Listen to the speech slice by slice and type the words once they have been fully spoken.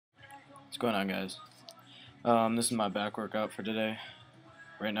What's going on, guys? This is my back workout for today.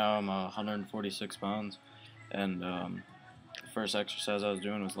 Right now I'm 146 pounds, and the first exercise I was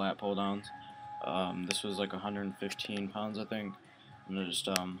doing was lat pull downs. This was like 115 pounds, I think. And I just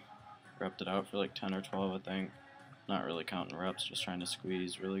repped it out for like 10 or 12, I think. Not really counting reps, just trying to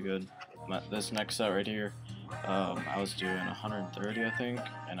squeeze really good. This next set right here, I was doing 130, I think,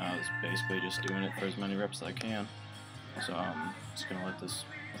 and I was basically just doing it for as many reps as I can. So I'm just gonna let this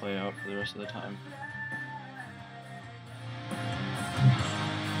play out for the rest of the time.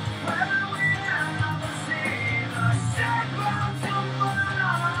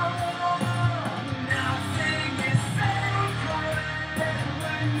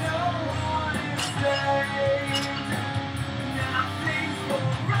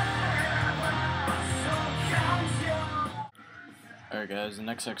 Alright guys, the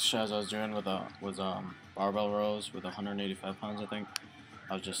next exercise I was doing was barbell rows with 185 pounds, I think.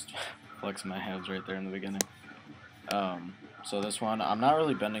 I was just flexing my abs right there in the beginning. So this one, I'm not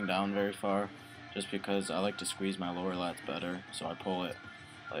really bending down very far, just because I like to squeeze my lower lats better. So I pull it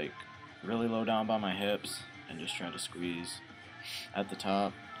like really low down by my hips and just try to squeeze at the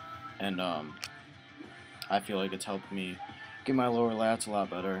top. And I feel like it's helped me get my lower lats a lot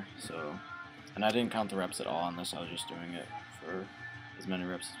better. So, and I didn't count the reps at all on this. I was just doing it for as many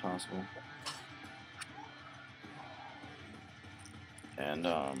reps as possible. And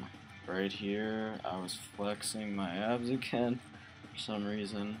right here, I was flexing my abs again for some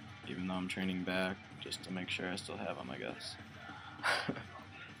reason, even though I'm training back, just to make sure I still have them, I guess.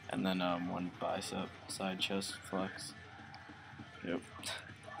 And then one bicep side chest flex. Yep.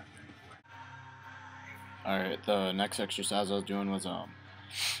 Alright, the next exercise I was doing was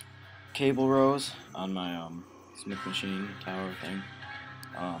cable rows on my Smith machine tower thing.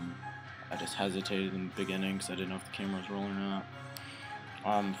 I just hesitated in the beginning because I didn't know if the camera was rolling or not.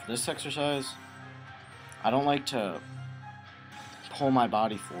 For this exercise, I don't like to pull my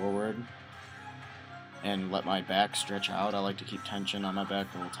body forward and let my back stretch out. I like to keep tension on my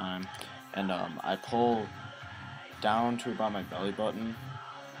back the whole time. And I pull down to about my belly button.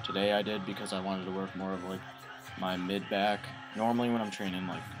 Today I did because I wanted to work more of like my mid-back. Normally when I'm training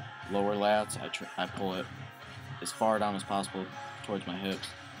like lower lats, I pull it as far down as possible towards my hips.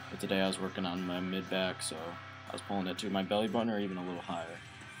 But today I was working on my mid-back, so I was pulling it to my belly button or even a little higher.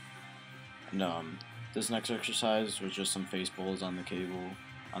 And this next exercise was just some face pulls on the cable,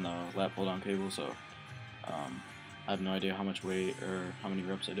 on the lat pull down cable. So I have no idea how much weight or how many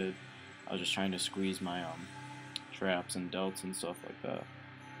reps I did. I was just trying to squeeze my traps and delts and stuff like that.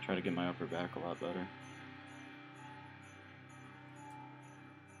 Try to get my upper back a lot better.